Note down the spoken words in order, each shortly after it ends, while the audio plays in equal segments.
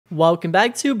Welcome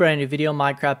back to a brand new video,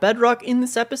 Minecraft Bedrock. In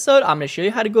this episode, I'm going to show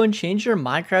you how to go and change your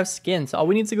Minecraft skin. So all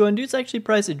we need to go and do is actually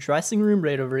press a dressing room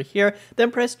right over here,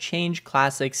 then press change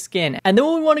classic skin. And then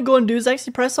what we want to go and do is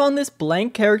actually press on this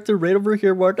blank character right over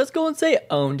here where it does go and say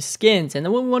owned skins. And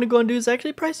then what we want to go and do is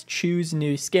actually press choose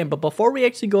new skin. But before we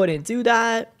actually go ahead and do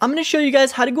that, I'm going to show you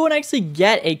guys how to go and actually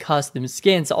get a custom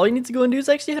skin. So all you need to go and do is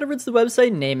actually head over to the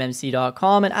website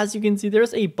namemc.com. And as you can see,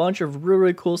 there's a bunch of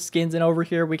really cool skins in over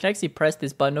here. We can actually press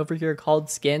this button over here called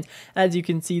skins. As you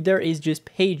can see, there is just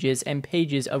pages and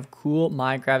pages of cool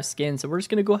Minecraft skins. So we're just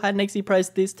going to go ahead and actually press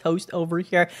this toast over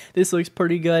here. This looks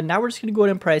pretty good. Now we're just going to go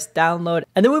ahead and press download.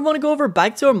 And then we want to go over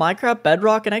back to our Minecraft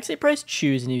Bedrock and actually press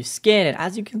choose new skin. And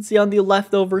as you can see on the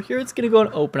left over here, it's going to go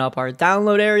and open up our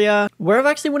download area where I've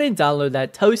actually went and download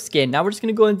that toast skin. Now we're just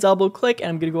going to go and double click and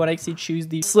I'm going to go and actually choose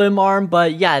the slim arm.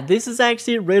 But yeah, this is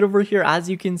actually right over here as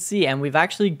you can see, and we've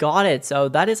actually got it. So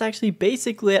that is actually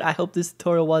basically it. I hope this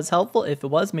tutorial was helpful. If it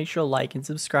was, make sure to like and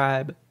subscribe.